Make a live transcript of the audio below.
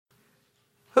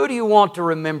Who do you want to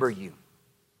remember you?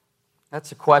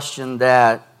 That's a question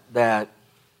that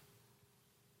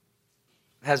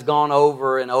has gone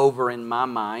over and over in my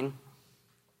mind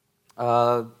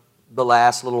the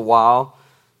last little while,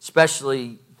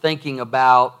 especially thinking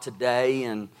about today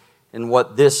and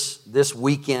what this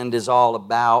weekend is all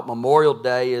about. Memorial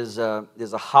Day is a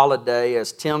holiday,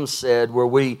 as Tim said, where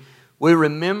we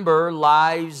remember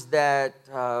lives that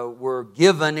were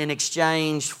given in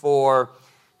exchange for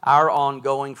our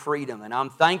ongoing freedom. And I'm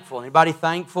thankful. Anybody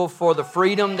thankful for the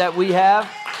freedom that we have?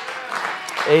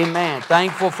 Amen.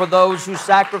 Thankful for those who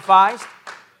sacrificed,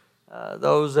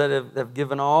 those that have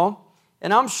given all.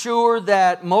 And I'm sure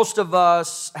that most of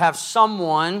us have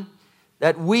someone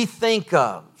that we think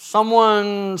of,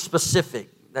 someone specific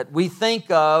that we think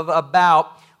of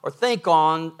about or think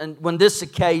on and when this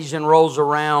occasion rolls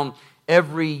around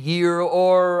every year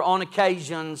or on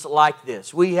occasions like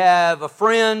this. We have a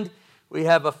friend, we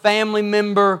have a family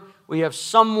member, we have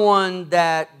someone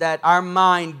that our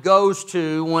mind goes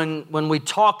to when we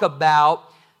talk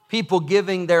about people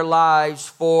giving their lives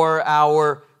for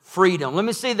our freedom. Let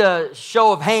me see the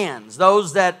show of hands,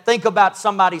 those that think about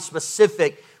somebody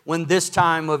specific when this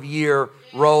time of year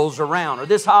rolls around, or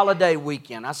this holiday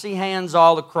weekend. I see hands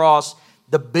all across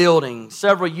the building.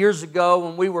 Several years ago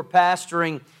when we were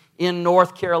pastoring in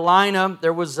North Carolina,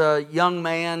 there was a young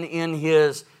man in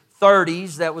his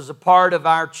 30s that was a part of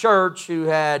our church who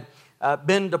had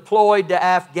been deployed to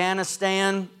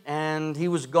Afghanistan, and he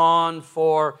was gone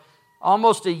for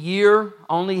almost a year,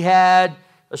 only had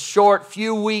a short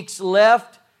few weeks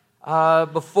left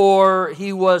before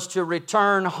he was to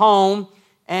return home.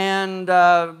 And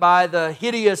by the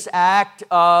hideous act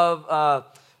of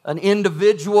an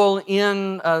individual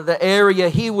in the area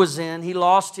he was in, he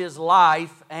lost his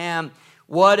life. And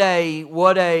what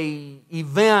a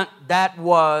event that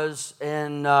was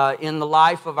in the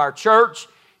life of our church,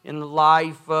 in the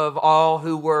life of all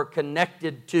who were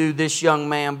connected to this young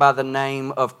man by the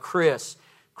name of Chris.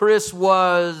 Chris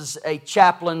was a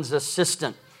chaplain's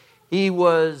assistant. He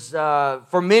was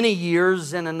for many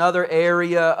years in another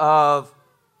area of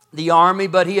the Army,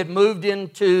 but he had moved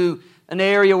into an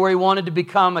area where he wanted to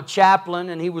become a chaplain,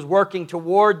 and he was working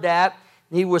toward that.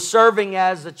 He was serving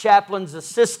as a chaplain's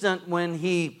assistant when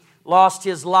he lost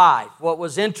his life. What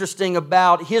was interesting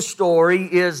about his story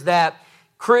is that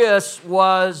Chris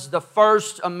was the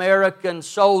first American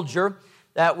soldier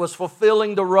that was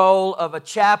fulfilling the role of a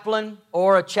chaplain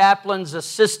or a chaplain's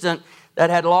assistant that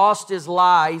had lost his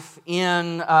life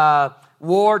in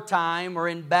wartime or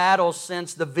in battle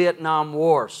since the Vietnam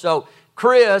War. So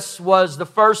Chris was the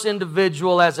first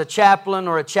individual as a chaplain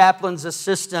or a chaplain's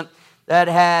assistant that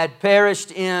had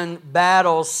perished in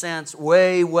battle since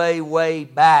way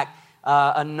back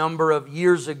a number of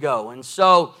years ago. And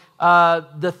so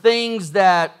the things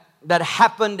that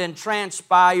happened and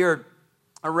transpired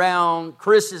around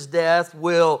Chris's death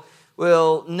will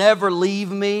never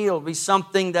leave me. It'll be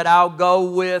something that I'll go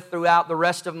with throughout the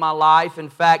rest of my life. In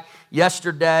fact,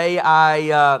 yesterday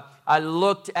I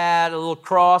looked at a little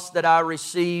cross that I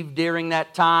received during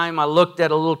that time. I looked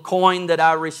at a little coin that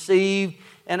I received,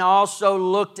 and I also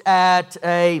looked at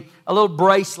a little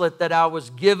bracelet that I was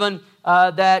given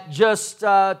that just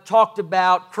talked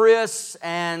about Chris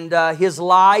and his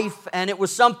life, and it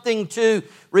was something to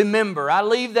remember. I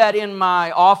leave that in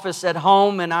my office at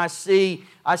home, and I see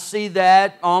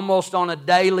that almost on a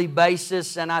daily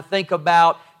basis, and I think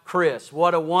about Chris.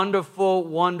 What a wonderful,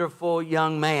 wonderful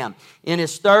young man. In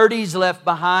his 30s, left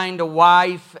behind a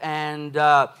wife and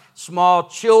small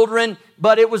children.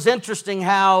 But it was interesting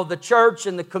how the church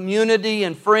and the community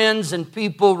and friends and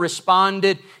people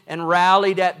responded and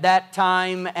rallied at that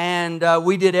time. And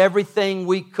we did everything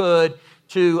we could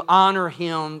to honor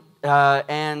him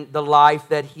and the life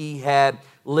that he had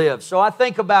lived. So I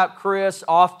think about Chris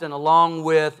often along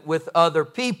with other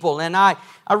people. And I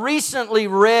recently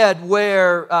read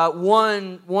where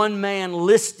one man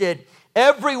listed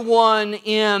everyone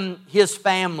in his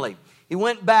family. He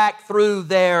went back through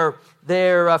their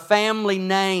family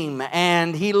name,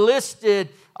 and he listed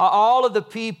all of the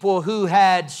people who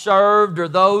had served or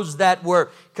those that were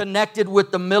connected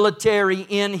with the military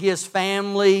in his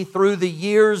family through the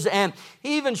years. And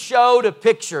he even showed a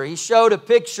picture. He showed a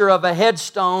picture of a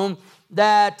headstone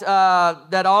that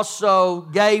also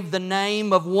gave the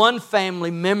name of one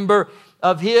family member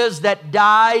of his that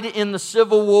died in the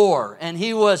Civil War. And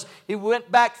he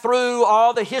went back through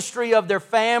all the history of their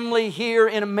family here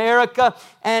in America,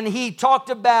 and he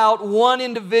talked about one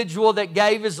individual that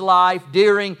gave his life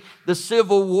during the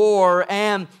Civil War,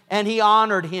 and he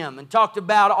honored him and talked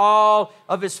about all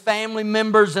of his family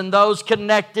members and those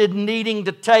connected needing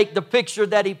to take the picture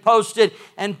that he posted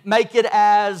and make it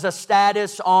as a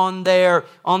status on their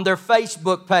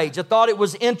Facebook page. I thought it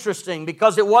was interesting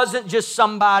because it wasn't just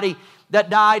somebody that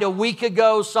died a week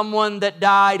ago, someone that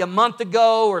died a month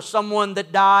ago, or someone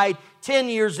that died 10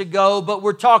 years ago, but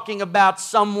we're talking about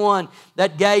someone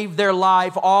that gave their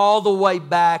life all the way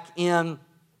back in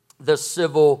the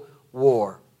Civil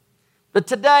War. But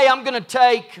today I'm going to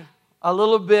take a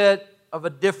little bit of a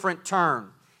different turn,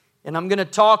 and I'm going to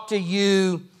talk to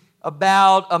you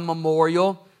about a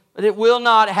memorial, but it will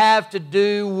not have to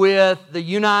do with the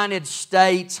United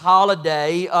States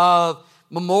holiday of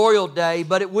Memorial Day,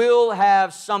 but it will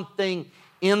have something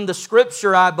in the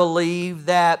Scripture, I believe,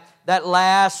 that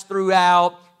lasts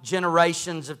throughout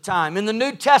generations of time. In the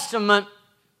New Testament,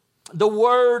 the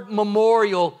word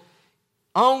memorial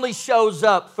only shows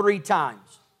up 3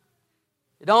 times.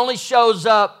 It only shows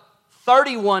up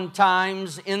 31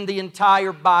 times in the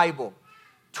entire Bible,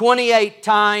 28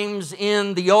 times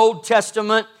in the Old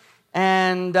Testament.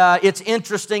 And it's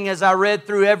interesting, as I read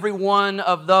through every one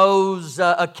of those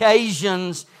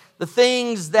occasions, the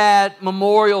things that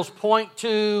memorials point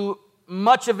to,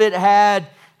 much of it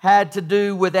had to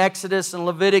do with Exodus and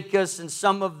Leviticus and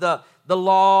some of the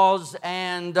laws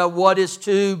and what is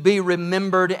to be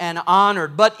remembered and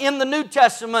honored. But in the New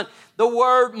Testament, the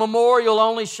word memorial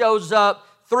only shows up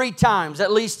 3 times,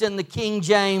 at least in the King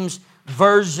James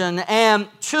Version. And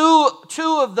two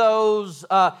of those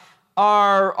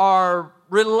are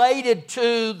related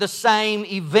to the same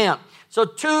event. So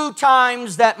 2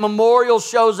 times that memorial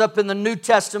shows up in the New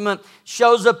Testament,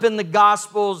 shows up in the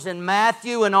Gospels in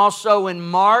Matthew and also in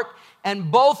Mark.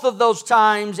 And both of those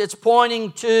times it's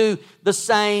pointing to the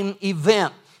same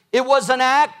event. It was an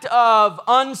act of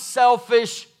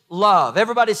unselfish love.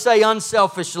 Everybody say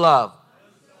unselfish love.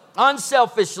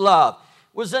 Unselfish love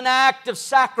was an act of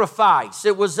sacrifice.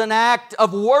 It was an act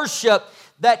of worship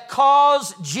that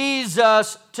caused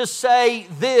Jesus to say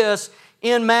this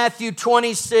in Matthew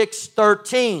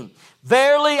 26:13.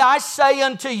 Verily I say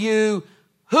unto you,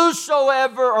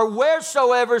 whosoever or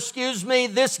wheresoever,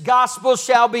 this gospel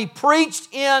shall be preached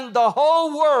in the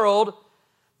whole world,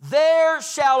 there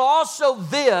shall also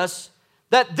this,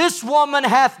 that this woman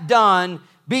hath done,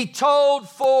 be told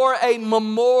for a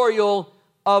memorial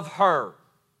of her.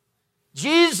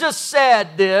 Jesus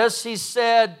said this, he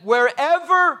said,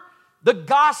 wherever the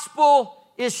gospel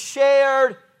is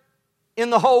shared in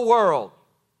the whole world,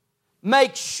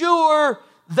 make sure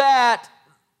that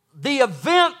the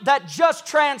event that just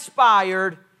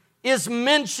transpired is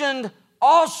mentioned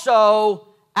also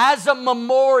as a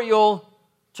memorial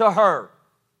to her.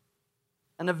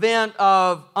 An event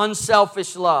of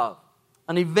unselfish love,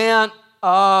 an event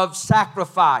of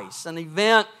sacrifice, an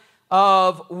event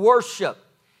of worship.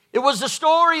 It was the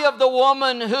story of the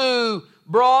woman who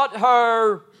brought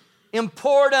her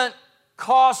important,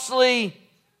 costly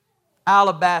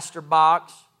alabaster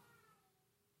box,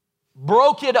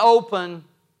 broke it open,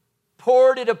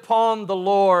 poured it upon the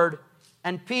Lord,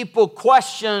 and people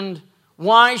questioned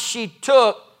why she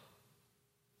took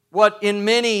what in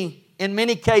many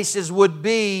cases would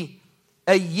be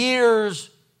a year's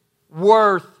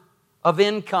worth of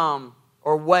income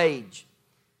or wage.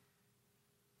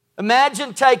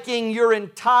 Imagine taking your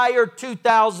entire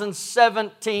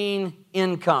 2017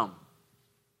 income,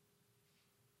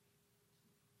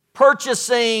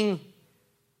 purchasing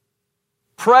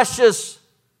precious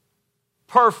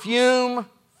perfume,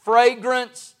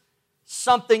 fragrance,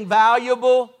 something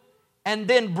valuable, and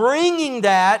then bringing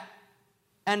that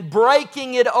and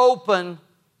breaking it open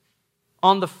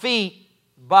on the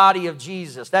body of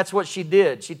Jesus. That's what she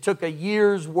did. She took a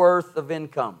year's worth of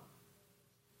income.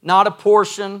 Not a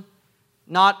portion,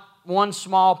 not one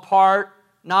small part,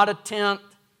 not a tenth.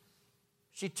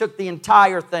 She took the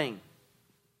entire thing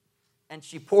and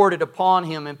she poured it upon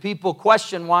him. And people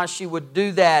questioned why she would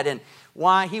do that and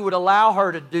why he would allow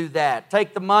her to do that.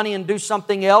 Take the money and do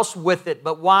something else with it.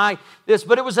 But why this?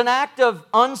 But it was an act of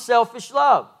unselfish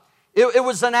love. It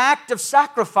was an act of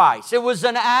sacrifice. It was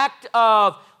an act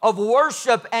of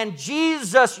worship. And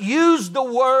Jesus used the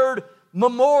word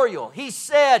memorial. He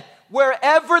said,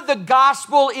 wherever the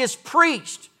gospel is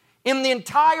preached in the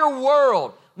entire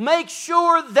world, make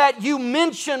sure that you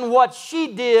mention what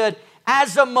she did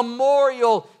as a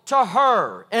memorial to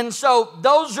her. And so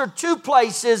those are two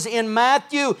places in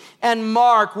Matthew and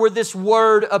Mark where this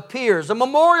word appears. A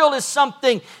memorial is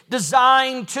something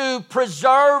designed to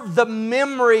preserve the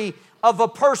memory of a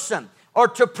person or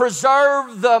to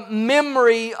preserve the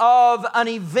memory of an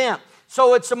event.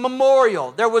 So it's a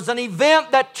memorial. There was an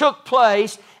event that took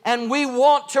place, and we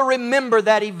want to remember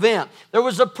that event. There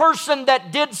was a person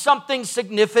that did something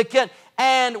significant,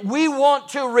 and we want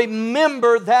to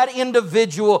remember that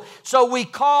individual. So we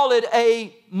call it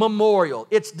a memorial.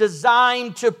 It's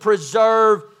designed to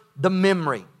preserve the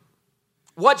memory.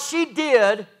 What she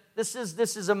did, this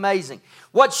is amazing.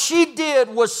 What she did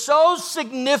was so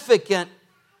significant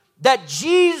that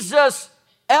Jesus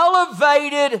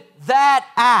elevated that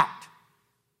act.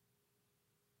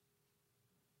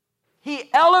 He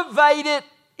elevated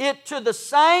it to the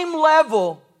same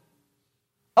level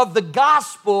of the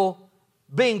gospel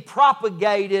being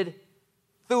propagated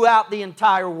throughout the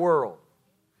entire world.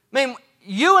 I mean,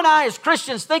 you and I as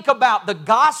Christians think about the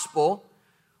gospel.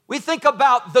 We think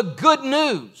about the good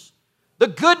news. The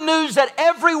good news that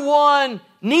everyone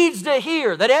needs to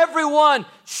hear, that everyone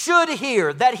should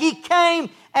hear, that He came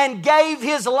and gave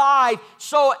His life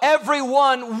so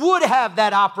everyone would have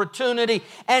that opportunity.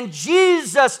 And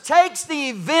Jesus takes the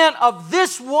event of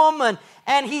this woman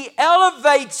and He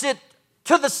elevates it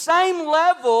to the same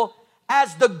level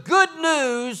as the good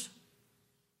news,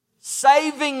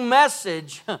 saving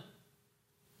message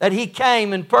that He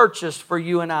came and purchased for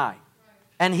you and I.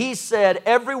 And He said,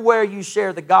 everywhere you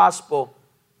share the gospel,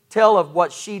 tell of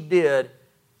what she did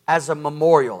as a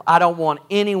memorial. I don't want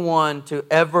anyone to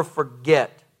ever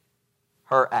forget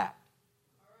her act.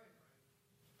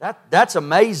 That's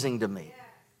amazing to me.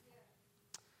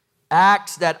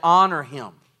 Acts that honor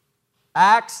Him,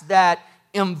 acts that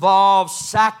involve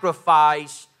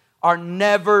sacrifice are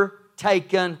never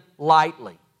taken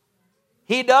lightly.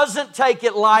 He doesn't take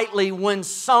it lightly when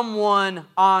someone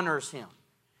honors Him.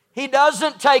 He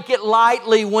doesn't take it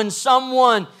lightly when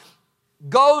someone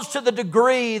goes to the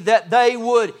degree that they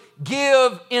would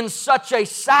give in such a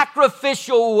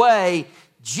sacrificial way.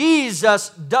 Jesus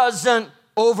doesn't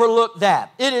overlook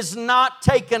that. It is not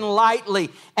taken lightly.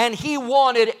 And He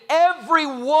wanted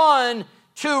everyone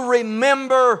to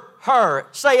remember her.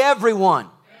 Say everyone.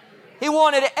 He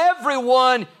wanted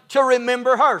everyone to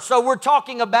remember her. So we're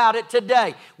talking about it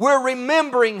today. We're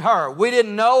remembering her. We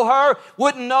didn't know her,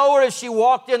 wouldn't know her if she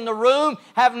walked in the room,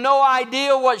 have no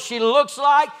idea what she looks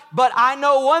like, but I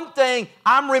know one thing,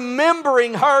 I'm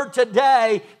remembering her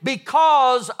today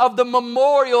because of the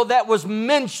memorial that was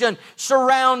mentioned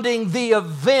surrounding the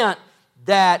event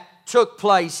that took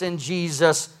place in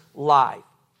Jesus' life.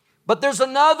 But there's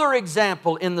another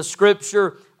example in the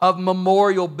Scripture of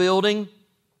memorial building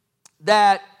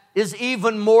that is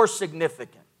even more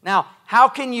significant. Now, how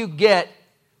can you get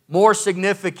more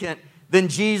significant than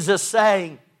Jesus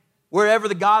saying, wherever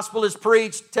the gospel is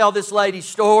preached, tell this lady's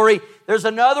story? There's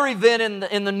another event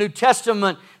in the New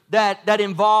Testament that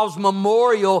involves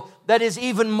memorial that is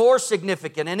even more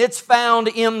significant, and it's found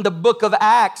in the book of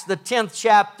Acts, the 10th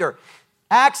chapter.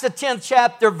 Acts, the 10th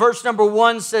chapter, verse number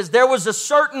 1 says, there was a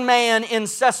certain man in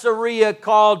Caesarea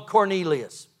called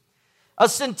Cornelius, a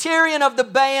centurion of the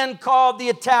band called the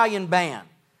Italian band,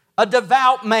 a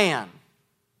devout man,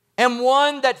 and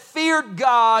one that feared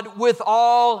God with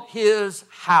all his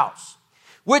house,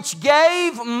 which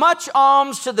gave much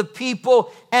alms to the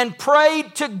people and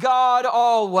prayed to God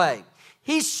always.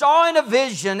 He saw in a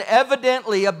vision,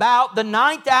 evidently about the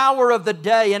 9th hour of the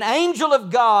day, an angel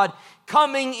of God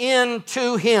coming in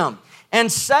to him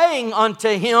and saying unto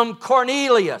him,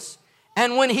 Cornelius.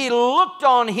 And when he looked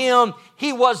on him,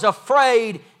 he was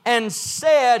afraid and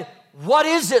said, what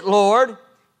is it, Lord?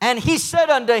 And he said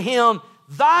unto him,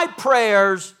 thy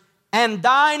prayers and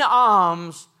thine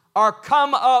alms are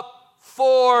come up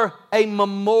for a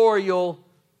memorial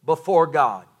before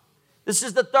God. This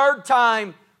is the third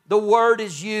time the word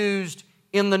is used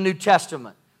in the New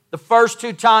Testament. The first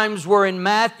two times were in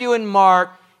Matthew and Mark,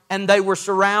 and they were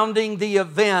surrounding the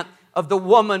event of the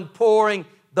woman pouring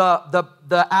the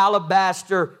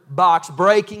alabaster box,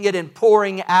 breaking it and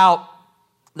pouring out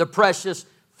the precious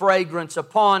fragrance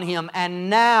upon him. And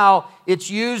now it's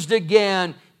used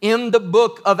again in the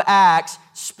book of Acts,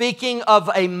 speaking of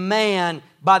a man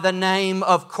by the name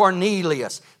of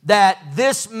Cornelius. That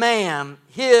this man,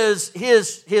 his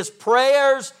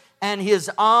prayers and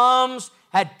his alms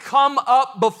had come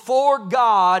up before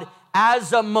God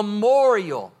as a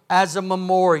memorial,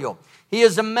 He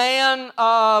is a man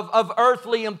of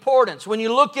earthly importance. When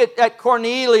you look at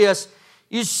Cornelius,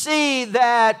 you see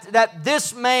that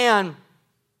this man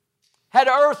had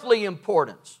earthly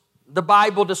importance. The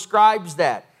Bible describes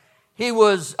that. He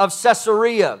was of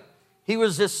Caesarea. He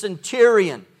was a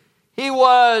centurion. He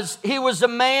was a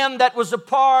man that was a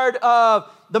part of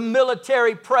the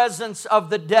military presence of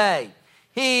the day.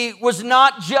 He was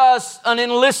not just an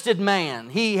enlisted man.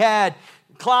 He had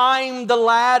climbed the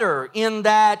ladder in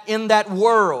that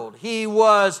world. He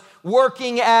was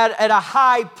working at a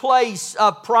high place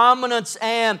of prominence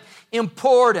and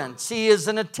importance. He is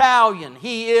an Italian.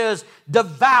 He is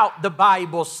devout, the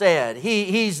Bible said.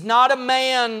 He's not a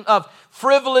man of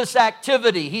frivolous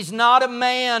activity. He's not a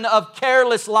man of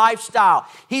careless lifestyle.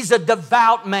 He's a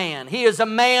devout man. He is a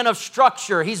man of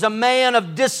structure. He's a man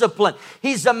of discipline.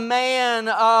 He's a man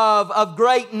of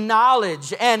great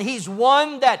knowledge. And he's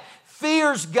one that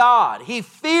fears God. He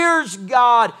fears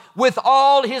God with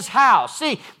all his house.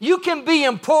 See, you can be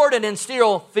important and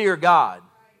still fear God.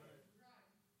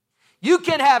 You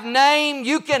can have name,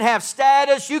 you can have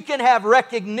status, you can have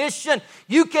recognition,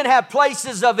 you can have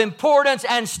places of importance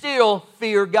and still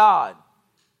fear God.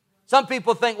 Some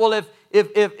people think, well,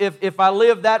 if I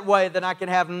live that way, then I can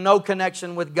have no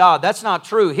connection with God. That's not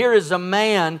true. Here is a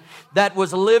man that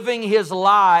was living his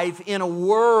life in a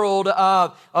world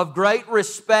of great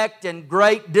respect and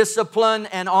great discipline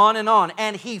and on.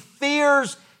 And he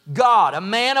fears God, a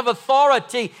man of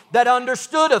authority that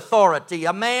understood authority,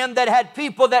 a man that had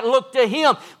people that looked to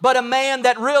him, but a man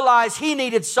that realized he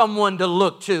needed someone to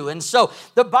look to. And so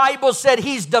the Bible said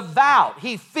he's devout.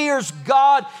 He fears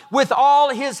God with all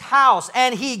his house,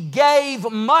 and he gave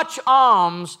much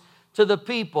alms to the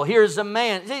people. Here's a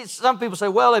man. See, some people say,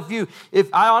 well, if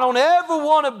I don't ever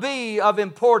want to be of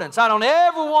importance, I don't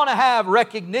ever want to have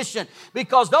recognition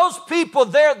because those people,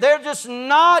 they're just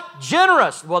not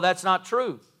generous. Well, that's not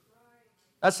true.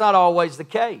 That's not always the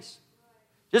case.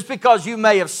 Just because you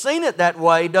may have seen it that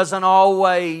way doesn't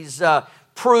always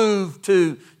prove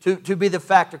to be the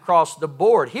fact across the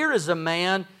board. Here is a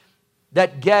man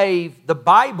that gave, the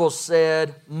Bible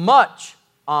said, much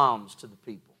alms to the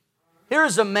people. Here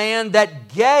is a man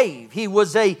that gave. He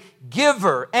was a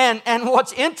giver. And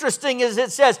what's interesting is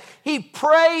it says he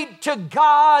prayed to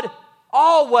God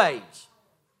always.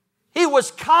 He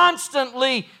was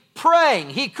constantly praying.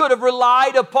 He could have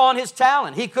relied upon his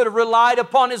talent. He could have relied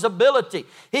upon his ability.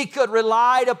 He could have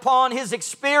relied upon his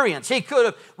experience. He could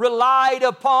have relied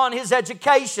upon his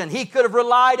education. He could have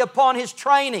relied upon his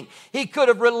training. He could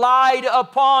have relied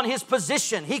upon his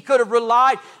position. He could have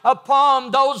relied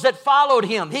upon those that followed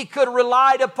him. He could have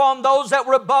relied upon those that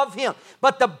were above him.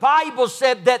 But the Bible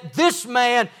said that this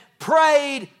man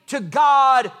prayed to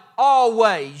God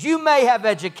always. You may have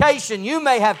education, you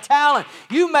may have talent,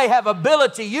 you may have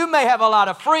ability, you may have a lot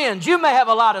of friends, you may have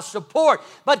a lot of support,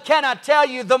 but can I tell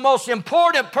you the most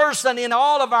important person in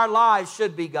all of our lives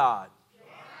should be God.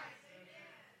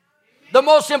 The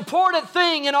most important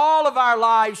thing in all of our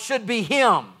lives should be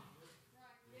Him.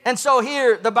 And so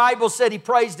here the Bible said he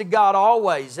prays to God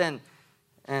always, and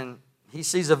he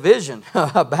sees a vision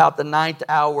about the ninth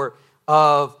hour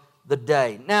of the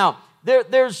day. Now,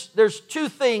 there's two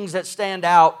things that stand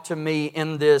out to me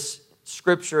in this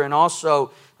scripture, and also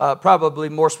probably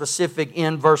more specific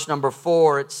in verse number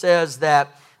 4. It says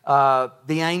that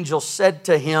the angel said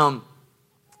to him,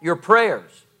 "Your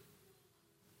prayers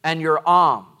and your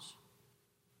alms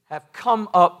have come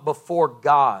up before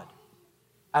God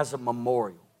as a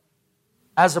memorial."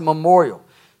 As a memorial.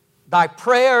 Thy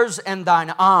prayers and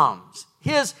thine alms.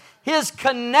 His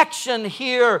connection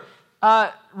here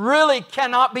really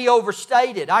cannot be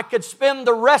overstated. I could spend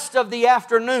the rest of the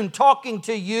afternoon talking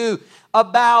to you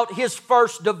about his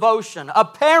first devotion.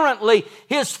 Apparently,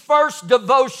 his first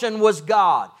devotion was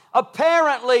God.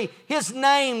 Apparently, his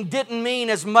name didn't mean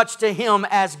as much to him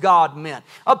as God meant.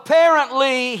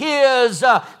 Apparently, his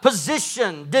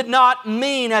position did not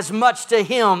mean as much to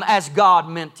him as God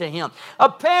meant to him.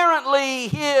 Apparently,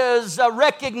 his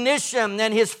recognition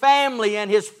and his family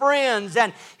and his friends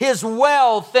and his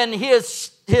wealth and his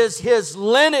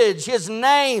lineage, his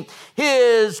name,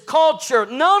 his culture,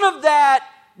 none of that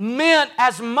meant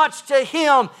as much to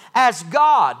him as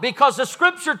God, because the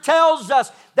scripture tells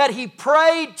us that he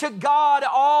prayed to God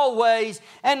always.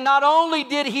 And not only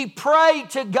did he pray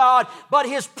to God, but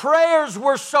his prayers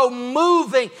were so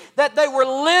moving that they were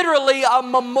literally a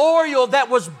memorial that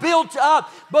was built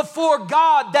up before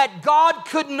God, that God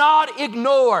could not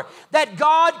ignore, that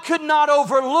God could not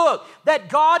overlook, that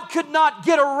God could not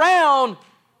get around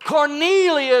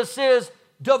Cornelius's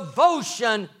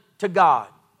devotion to God.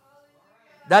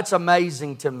 That's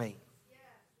amazing to me.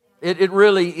 It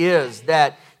really is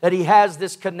that he has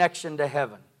this connection to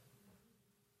heaven.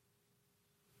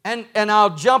 And I'll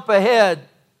jump ahead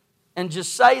and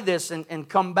just say this and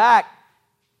come back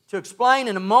to explain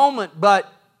in a moment,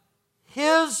 but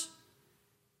his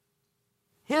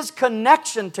his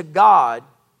connection to God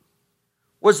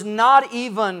was not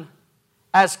even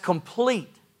as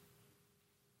complete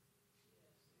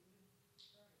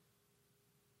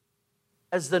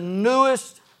as the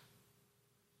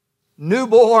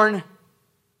newborn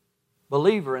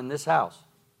believer in this house.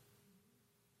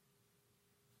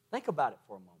 Think about it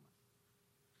for a moment.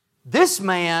 This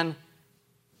man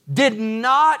did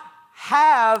not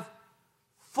have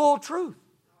full truth.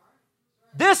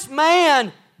 This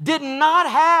man did not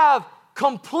have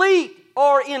complete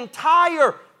or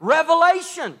entire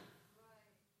revelation.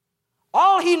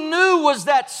 All he knew was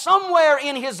that somewhere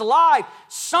in his life,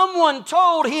 someone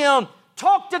told him,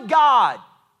 talk to God,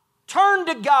 turn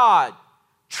to God,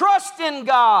 trust in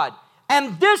God.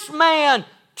 And this man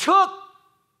took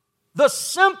the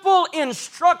simple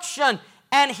instruction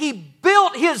and he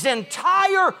built his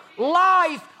entire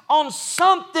life on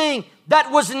something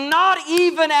that was not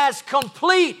even as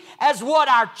complete as what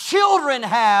our children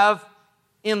have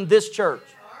in this church.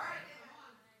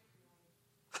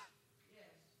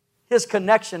 His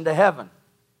connection to heaven.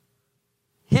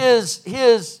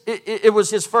 It was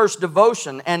his first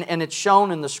devotion, and it's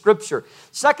shown in the Scripture.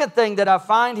 Second thing that I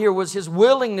find here was his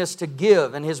willingness to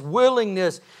give and his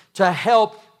willingness to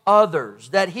help others,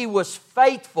 that he was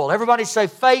faithful. Everybody say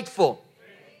faithful.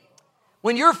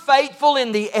 When you're faithful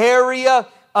in the area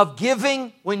of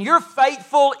giving, when you're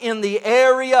faithful in the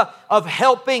area of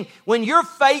helping, when you're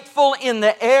faithful in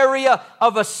the area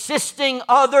of assisting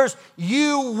others,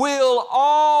 you will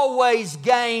always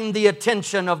gain the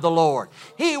attention of the Lord.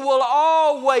 He will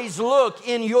always look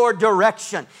in your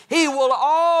direction. He will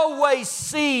always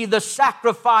see the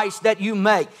sacrifice that you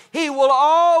make. He will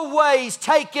always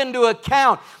take into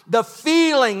account the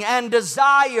feeling and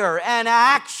desire and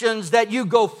actions that you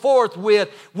go forth with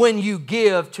when you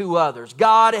give to others.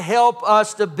 God, help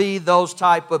us to be those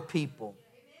type of people.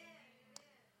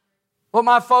 What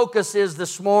my focus is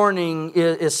this morning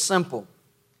is simple.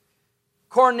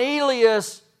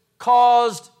 Cornelius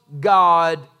caused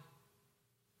God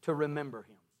to remember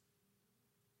him.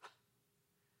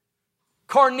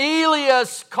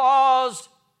 Cornelius caused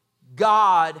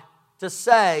God to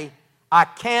say, I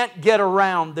can't get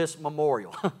around this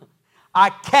memorial. I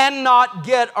cannot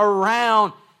get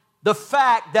around the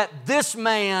fact that this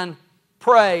man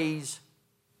prays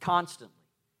constantly.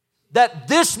 That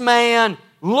this man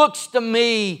looks to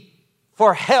me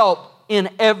for help in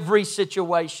every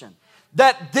situation.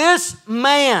 That this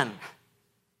man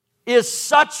is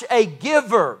such a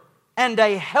giver and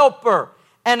a helper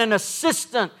and an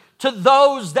assistant to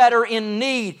those that are in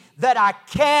need that I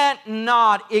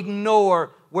cannot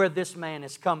ignore where this man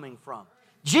is coming from.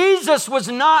 Jesus was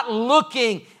not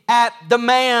looking at the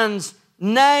man's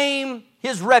name,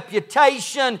 his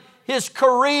reputation, his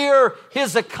career,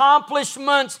 his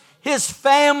accomplishments, his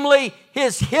family,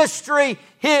 his history,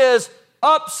 his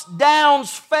ups,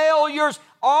 downs, failures.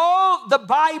 All the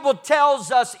Bible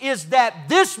tells us is that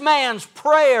this man's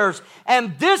prayers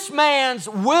and this man's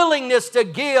willingness to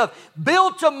give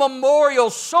built a memorial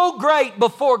so great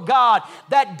before God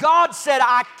that God said,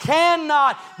 I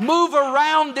cannot move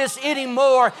around this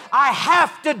anymore. I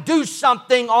have to do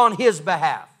something on His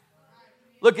behalf.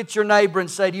 Look at your neighbor and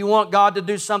say, do you want God to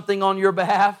do something on your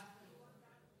behalf?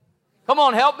 Come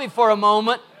on, help me for a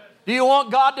moment. Do you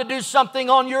want God to do something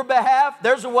on your behalf?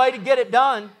 There's a way to get it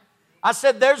done. I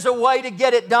said there's a way to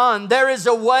get it done. There is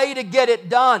a way to get it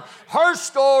done. Her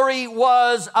story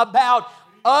was about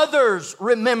others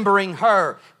remembering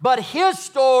her, but his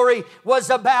story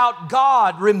was about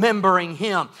God remembering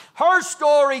him. Her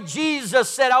story, Jesus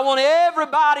said, I want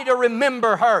everybody to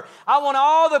remember her. I want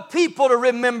all the people to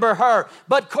remember her.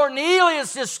 But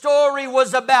Cornelius' story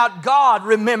was about God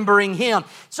remembering him.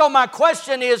 So my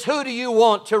question is, who do you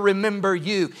want to remember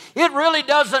you? It really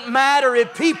doesn't matter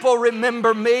if people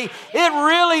remember me. It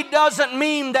really doesn't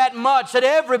mean that much that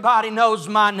everybody knows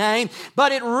my name,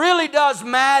 but it really does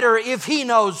matter if He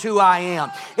knows who I am.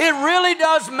 It really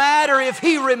does matter if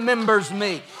He remembers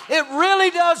me. It really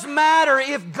does matter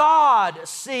if God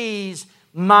sees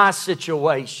my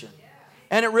situation.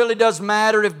 And it really does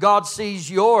matter if God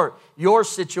sees your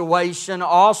situation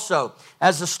also.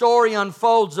 As the story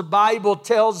unfolds, the Bible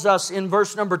tells us in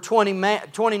verse number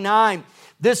 29,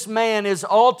 this man is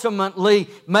ultimately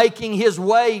making his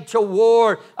way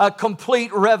toward a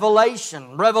complete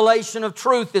revelation. Revelation of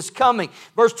truth is coming.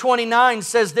 Verse 29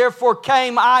 says, therefore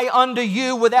came I unto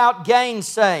you without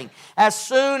gainsaying. As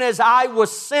soon as I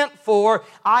was sent for,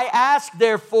 I asked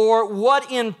therefore,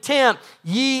 what intent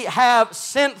ye have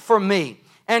sent for me?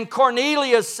 And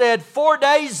Cornelius said, 4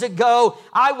 days ago,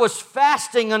 I was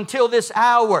fasting until this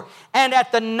hour. And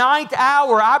at the 9th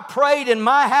hour, I prayed in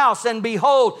my house. And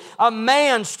behold, a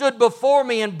man stood before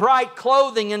me in bright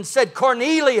clothing and said,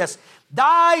 Cornelius,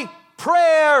 thy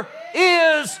prayer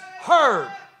is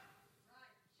heard.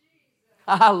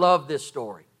 I love this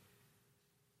story.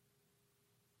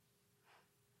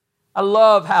 I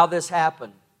love how this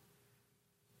happened.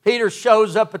 Peter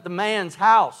shows up at the man's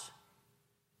house.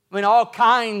 I mean, all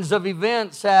kinds of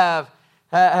events have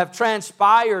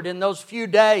transpired in those few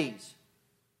days.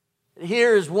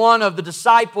 Here is one of the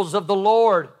disciples of the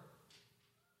Lord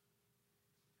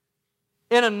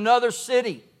in another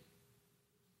city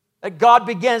that God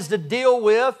begins to deal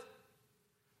with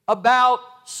about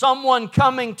someone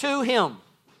coming to him.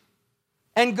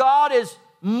 And God is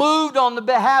moved on the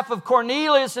behalf of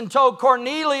Cornelius and told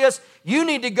Cornelius, you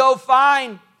need to go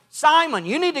find Simon.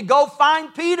 You need to go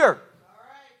find Peter.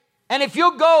 And if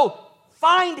you'll go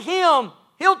find him,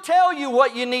 he'll tell you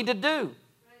what you need to do.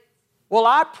 Well,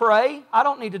 I pray. I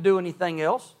don't need to do anything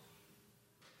else.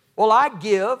 Well, I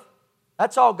give.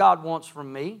 That's all God wants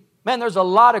from me. Man, there's a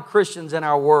lot of Christians in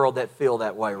our world that feel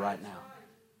that way right now.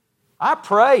 I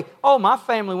pray. Oh, my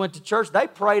family went to church. They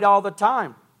prayed all the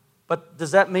time. But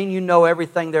does that mean you know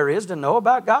everything there is to know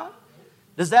about God?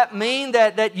 Does that mean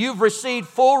that you've received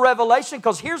full revelation?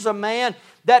 Because here's a man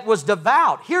that was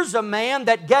devout. Here's a man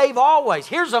that gave always.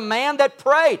 Here's a man that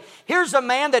prayed. Here's a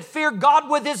man that feared God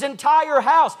with his entire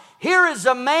house. Here is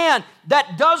a man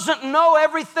that doesn't know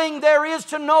everything there is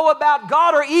to know about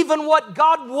God or even what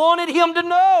God wanted him to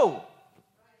know.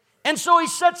 And so he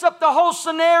sets up the whole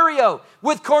scenario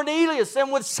with Cornelius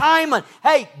and with Simon.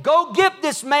 Hey, go get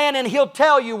this man and he'll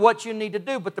tell you what you need to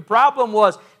do. But the problem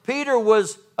was Peter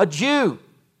was a Jew.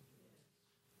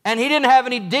 And he didn't have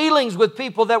any dealings with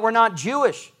people that were not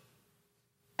Jewish.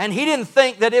 And he didn't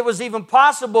think that it was even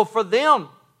possible for them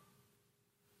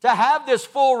to have this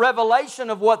full revelation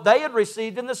of what they had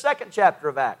received in the 2nd chapter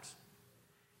of Acts.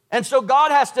 And so God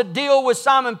has to deal with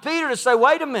Simon Peter to say,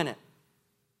 wait a minute.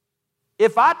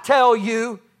 If I tell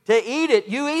you to eat it,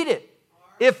 you eat it.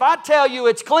 If I tell you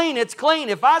it's clean, it's clean.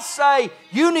 If I say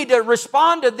you need to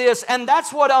respond to this, and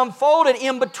that's what unfolded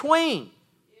in between.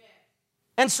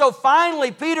 And so finally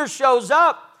Peter shows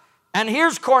up, and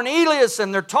here's Cornelius,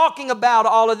 and they're talking about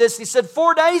all of this. He said,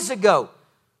 4 days ago,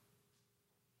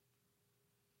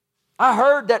 I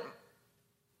heard that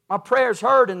my prayers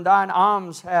heard and thine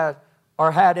alms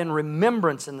are had in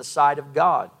remembrance in the sight of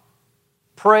God.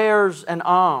 Prayers and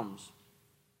alms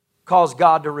cause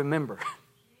God to remember.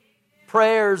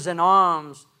 Prayers and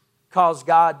alms cause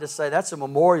God to say, that's a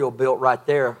memorial built right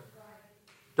there,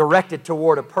 directed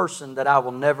toward a person that I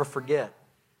will never forget.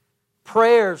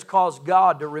 Prayers cause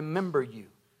God to remember you.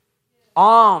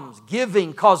 Alms,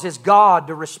 giving causes God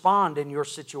to respond in your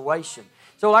situation.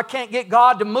 So I can't get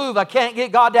God to move. I can't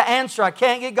get God to answer. I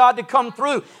can't get God to come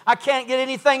through. I can't get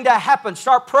anything to happen.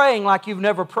 Start praying like you've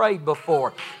never prayed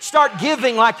before. Start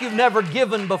giving like you've never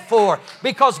given before.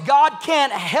 Because God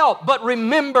can't help but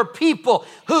remember people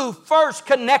who first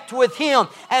connect with Him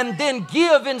and then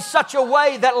give in such a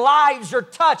way that lives are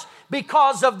touched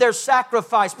because of their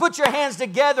sacrifice. Put your hands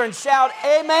together and shout,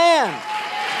 Amen.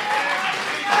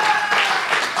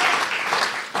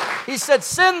 He said,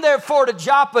 send therefore to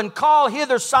Joppa and call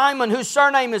hither Simon, whose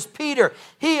surname is Peter.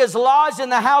 He is lodged in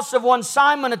the house of one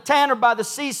Simon, a tanner by the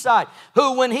seaside,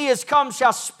 who when he is come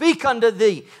shall speak unto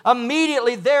thee.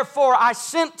 Immediately therefore I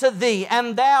sent to thee,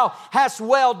 and thou hast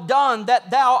well done that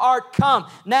thou art come.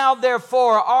 Now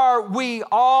therefore are we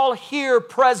all here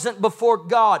present before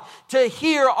God, to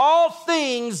hear all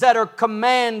things that are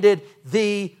commanded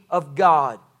thee of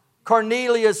God.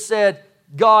 Cornelius said,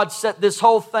 God set this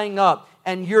whole thing up.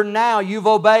 And you've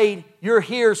obeyed. You're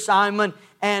here, Simon,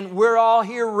 and we're all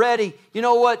here ready. You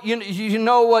know what? You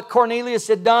know what Cornelius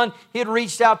had done? He had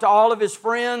reached out to all of his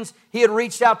friends. He had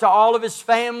reached out to all of his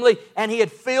family, and he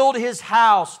had filled his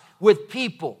house with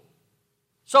people.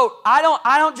 So I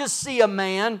don't just see a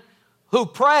man who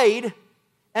prayed,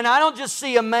 and I don't just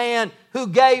see a man who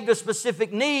gave to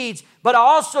specific needs, but I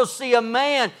also see a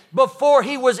man before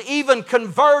he was even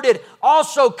converted,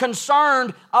 also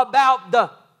concerned about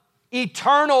the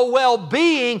eternal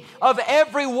well-being of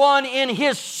everyone in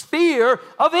his sphere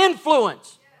of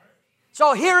influence.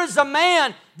 So here is a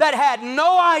man that had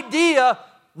no idea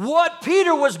what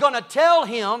Peter was going to tell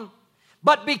him,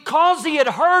 but because he had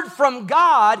heard from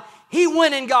God, he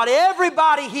went and got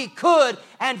everybody he could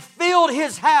and filled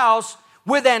his house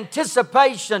with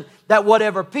anticipation that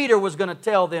whatever Peter was going to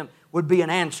tell them would be an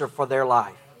answer for their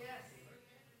life.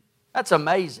 That's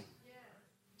amazing.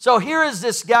 So here is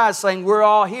this guy saying, we're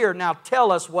all here. Now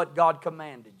tell us what God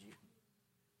commanded you.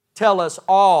 tell us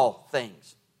all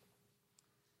things.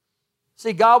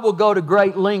 See, God will go to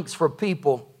great lengths for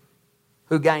people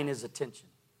who gain His attention.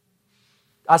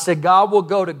 I said, God will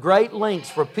go to great lengths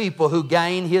for people who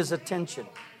gain His attention.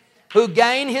 Who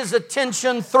gain His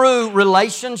attention through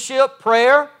relationship,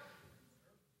 prayer.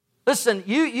 Listen,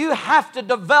 you have to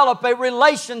develop a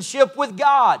relationship with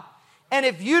God. And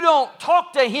if you don't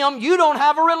talk to Him, you don't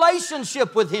have a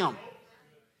relationship with Him.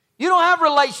 You don't have a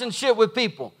relationship with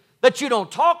people that you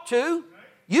don't talk to.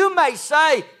 You may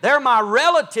say, they're my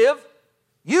relative.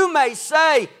 You may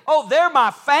say, oh, they're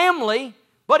my family.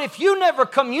 But if you never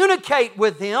communicate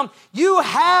with them, you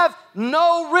have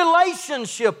no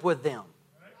relationship with them.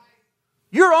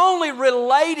 You're only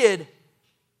related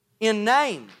in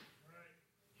name.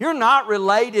 You're not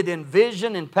related in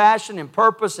vision, in passion, in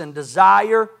purpose, in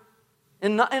desire,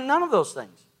 in none of those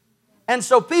things. And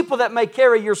so people that may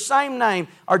carry your same name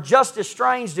are just as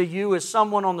strange to you as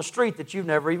someone on the street that you've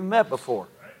never even met before.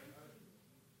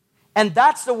 And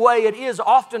that's the way it is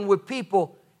often with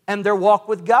people and their walk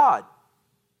with God.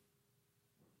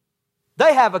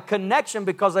 They have a connection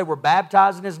because they were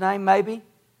baptized in His name, maybe.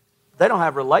 They don't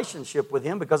have a relationship with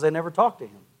Him because they never talked to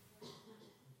Him.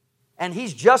 And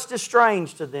He's just as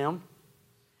strange to them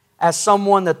as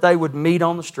someone that they would meet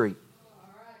on the street.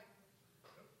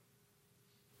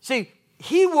 See,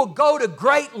 He will go to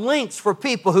great lengths for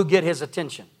people who get His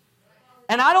attention.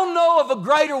 And I don't know of a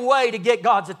greater way to get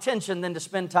God's attention than to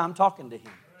spend time talking to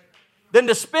Him. Than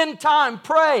to spend time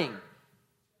praying,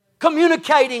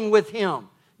 communicating with Him,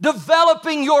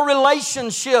 developing your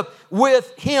relationship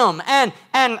with Him. And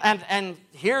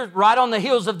here, right on the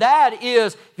heels of that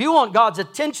is, if you want God's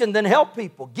attention, then help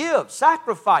people. Give,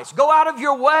 sacrifice, go out of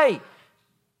your way.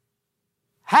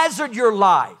 Hazard your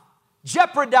life.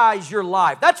 Jeopardize your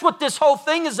life. That's what this whole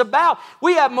thing is about.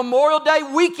 We have Memorial Day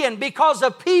weekend because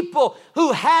of people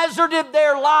who hazarded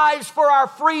their lives for our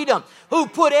freedom, who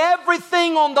put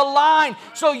everything on the line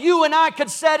so you and I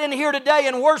could sit in here today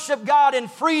and worship God in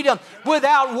freedom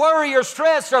without worry or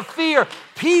stress or fear.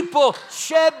 People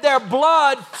shed their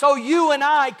blood so you and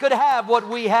I could have what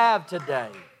we have today.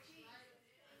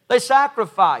 They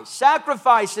sacrifice.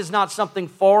 Sacrifice is not something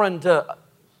foreign to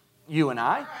you and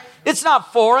I. It's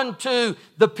not foreign to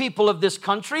the people of this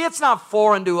country. It's not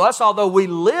foreign to us, although we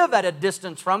live at a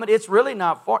distance from it. It's really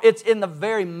not foreign. It's in the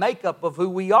very makeup of who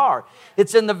we are.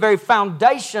 It's in the very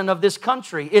foundation of this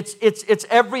country. It's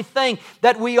everything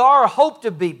that we are hope to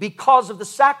be because of the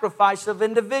sacrifice of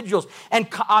individuals. And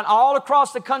all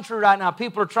across the country right now,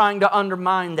 people are trying to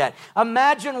undermine that.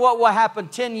 Imagine what will happen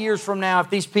 10 years from now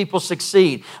if these people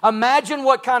succeed. Imagine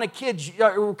what kind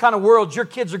of world your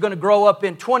kids are going to grow up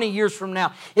in 20 years from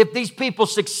now if these people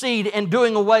succeed in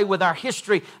doing away with our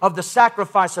history of the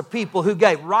sacrifice of people who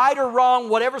gave. Right or wrong,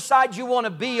 whatever side you want to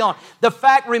be on, the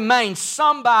fact remains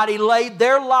somebody laid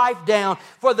their life down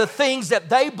for the things that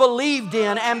they believed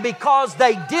in, and because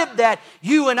they did that,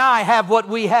 you and I have what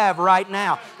we have right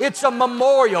now. It's a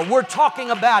memorial. We're talking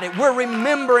about it. We're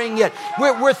remembering it.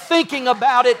 We're thinking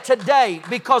about it today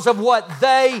because of what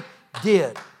they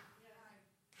did.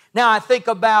 Now I think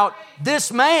about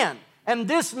this man, and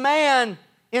this man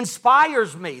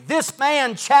inspires me. This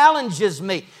man challenges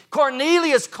me.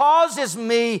 Cornelius causes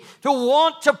me to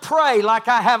want to pray like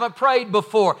I haven't prayed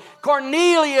before.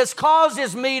 Cornelius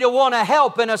causes me to want to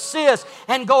help and assist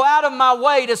and go out of my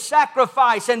way to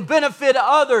sacrifice and benefit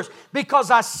others because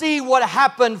I see what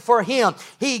happened for him.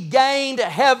 He gained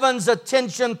heaven's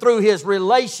attention through his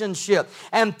relationship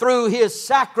and through his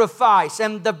sacrifice.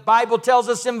 And the Bible tells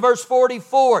us in verse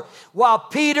 44, while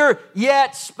Peter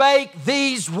yet spake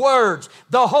these words,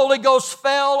 the Holy Ghost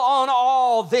fell on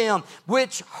all them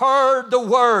which heard the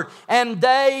word, and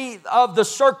they of the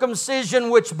circumcision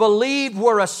which believed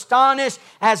were astonished,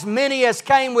 as many as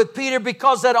came with Peter,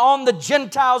 because that on the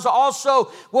Gentiles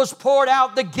also was poured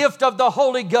out the gift of the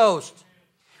Holy Ghost.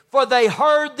 For they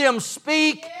heard them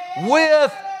speak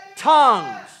with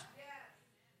tongues.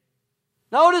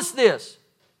 Notice this.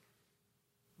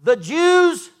 The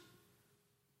Jews,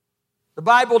 the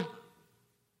Bible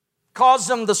calls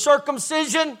them the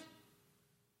circumcision.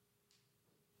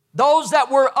 Those that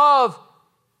were of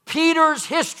Peter's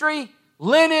history,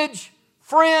 lineage,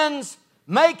 friends,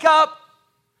 makeup,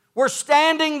 were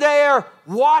standing there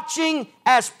watching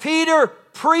as Peter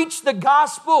preached the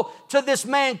gospel to this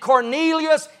man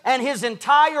Cornelius and his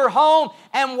entire home.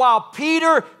 And while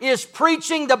Peter is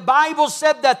preaching, the Bible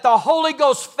said that the Holy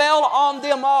Ghost fell on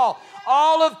them all.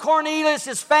 All of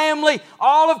Cornelius' family,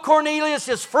 all of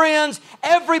Cornelius' friends,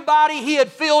 everybody he had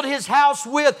filled his house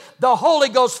with, the Holy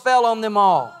Ghost fell on them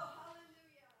all.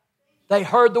 They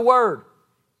heard the word.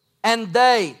 And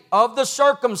they, of the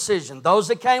circumcision, those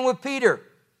that came with Peter,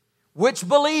 which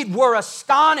believed were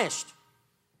astonished,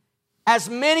 as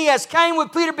many as came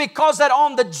with Peter, because that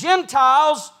on the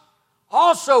Gentiles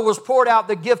also was poured out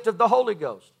the gift of the Holy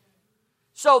Ghost.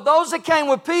 So those that came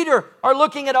with Peter are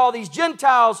looking at all these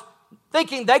Gentiles,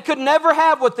 thinking they could never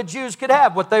have what the Jews could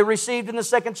have, what they received in the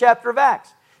 2nd chapter of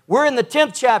Acts. We're in the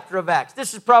 10th chapter of Acts.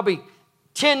 This is probably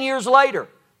 10 years later.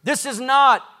 This is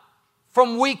not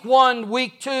from week 1,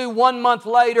 week 2, 1 month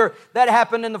later. That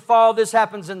happened in the fall. This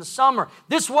happens in the summer.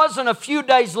 This wasn't a few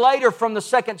days later from the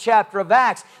 2nd chapter of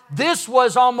Acts. This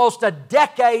was almost a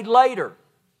decade later.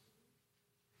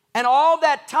 And all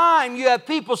that time you have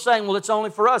people saying, well, it's only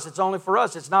for us, it's only for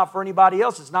us, it's not for anybody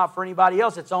else, it's not for anybody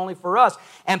else, it's only for us.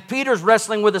 And Peter's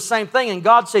wrestling with the same thing, and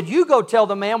God said, you go tell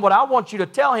the man what I want you to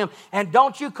tell him, and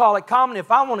don't you call it common.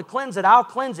 If I want to cleanse it, I'll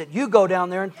cleanse it. You go down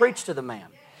there and preach to the man.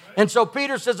 And so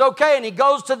Peter says, okay, and he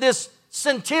goes to this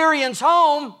centurion's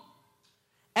home,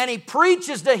 and he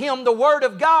preaches to him the Word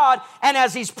of God, and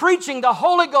as he's preaching, the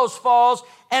Holy Ghost falls,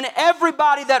 and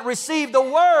everybody that received the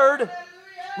Word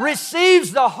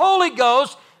receives the Holy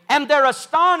Ghost, and they're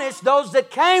astonished, those that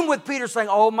came with Peter, saying,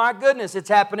 oh my goodness, it's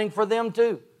happening for them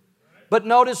too. But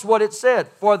notice what it said,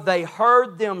 for they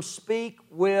heard them speak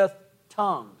with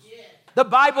tongues. The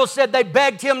Bible said they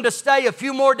begged him to stay a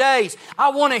few more days. I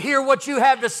want to hear what you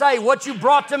have to say. What you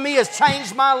brought to me has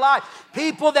changed my life.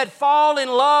 People that fall in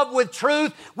love with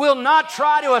truth will not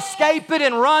try to escape it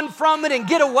and run from it and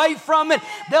get away from it.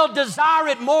 They'll desire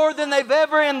it more than they've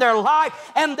ever in their life,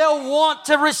 and they'll want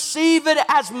to receive it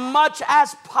as much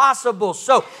as possible.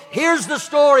 So here's the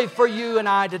story for you and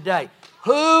I today.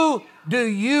 Who do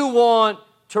you want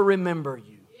to remember you?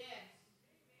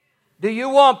 Do you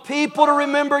want people to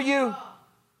remember you,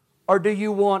 or do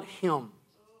you want Him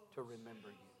to remember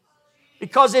you?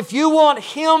 Because if you want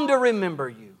Him to remember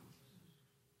you,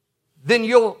 then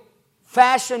you'll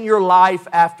fashion your life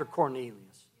after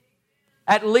Cornelius,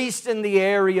 at least in the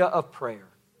area of prayer,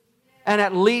 and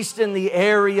at least in the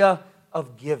area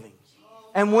of giving.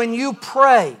 And when you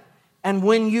pray and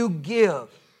when you give,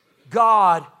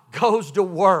 God goes to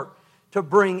work to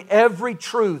bring every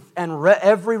truth and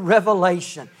every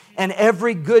revelation and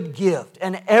every good gift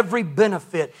and every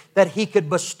benefit that He could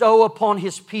bestow upon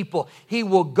His people. He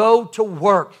will go to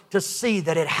work to see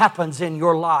that it happens in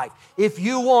your life. If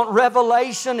you want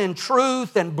revelation and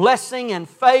truth and blessing and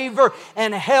favor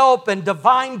and help and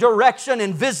divine direction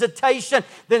and visitation,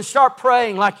 then start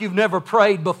praying like you've never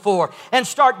prayed before, and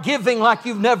start giving like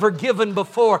you've never given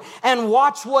before, and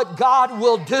watch what God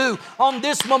will do. On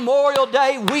this Memorial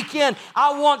Day weekend,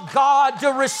 I want God to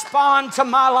respond to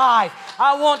my life.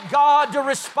 I want God to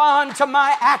respond to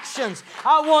my actions.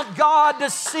 I want God to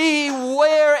see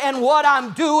where and what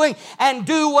I'm doing and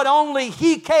do what only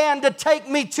He can to take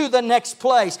me to the next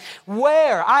place.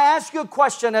 Where? I ask you a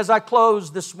question as I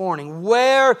close this morning.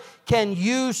 Where can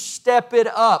you step it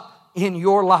up in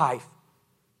your life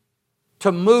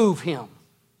to move Him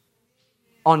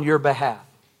on your behalf?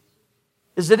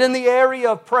 Is it in the area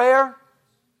of prayer?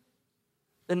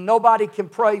 Then nobody can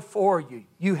pray for you.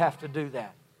 You have to do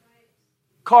that.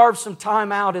 Carve some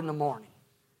time out in the morning.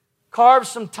 Carve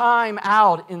some time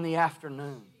out in the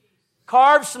afternoon.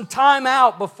 Carve some time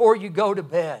out before you go to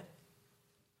bed.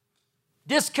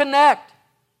 Disconnect.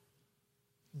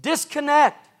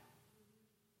 Disconnect.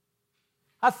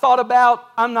 I thought about,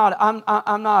 I'm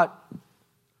not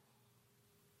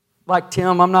like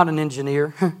Tim, I'm not an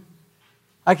engineer.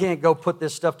 I can't go put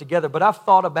this stuff together, but I've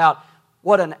thought about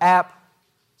what an app,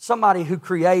 somebody who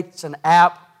creates an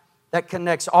app that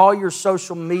connects all your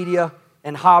social media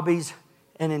and hobbies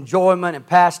and enjoyment and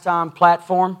pastime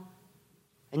platform,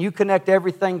 and you connect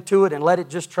everything to it and let it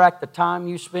just track the time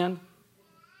you spend.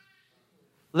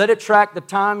 Let it track the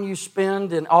time you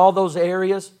spend in all those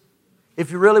areas. If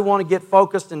you really want to get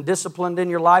focused and disciplined in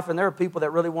your life, and there are people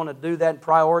that really want to do that and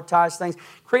prioritize things,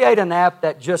 create an app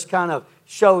that just kind of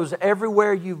shows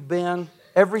everywhere you've been,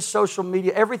 every social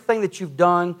media, everything that you've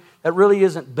done that really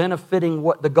isn't benefiting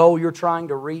what the goal you're trying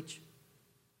to reach.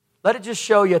 Let it just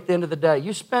show you at the end of the day.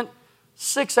 You spent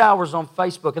 6 hours on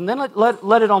Facebook, and then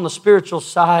let it on the spiritual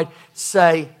side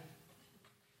say,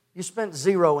 you spent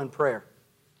 0 in prayer.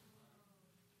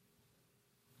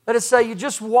 Let it say you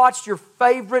just watched your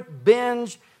favorite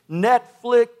binge,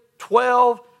 Netflix,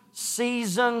 12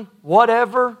 season,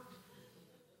 whatever.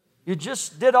 You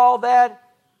just did all that,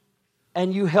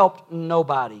 and you helped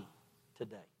nobody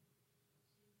today.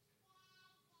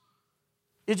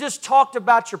 You just talked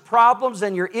about your problems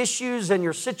and your issues and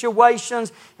your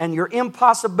situations and your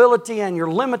impossibility and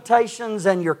your limitations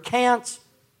and your can'ts,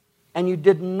 and you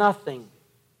did nothing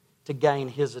to gain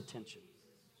His attention.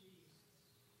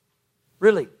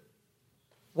 Really,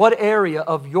 what area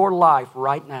of your life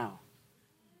right now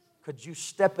could you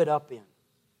step it up in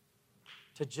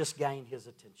to just gain His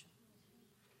attention?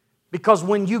 Because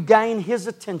when you gain His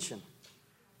attention,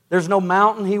 there's no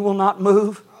mountain He will not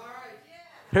move.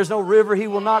 There's no river He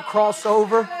will not cross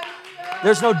over.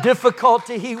 There's no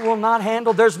difficulty He will not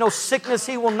handle. There's no sickness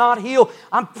He will not heal.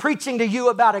 I'm preaching to you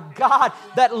about a God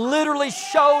that literally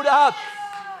showed up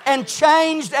and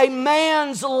changed a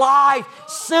man's life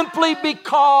simply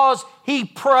because he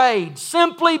prayed,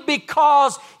 simply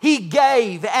because he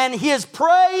gave. And his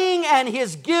praying and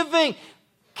his giving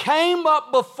came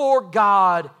up before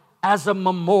God as a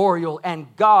memorial.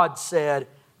 And God said,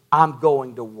 I'm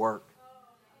going to work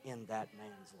in that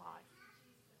man's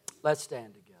life. Let's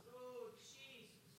stand together.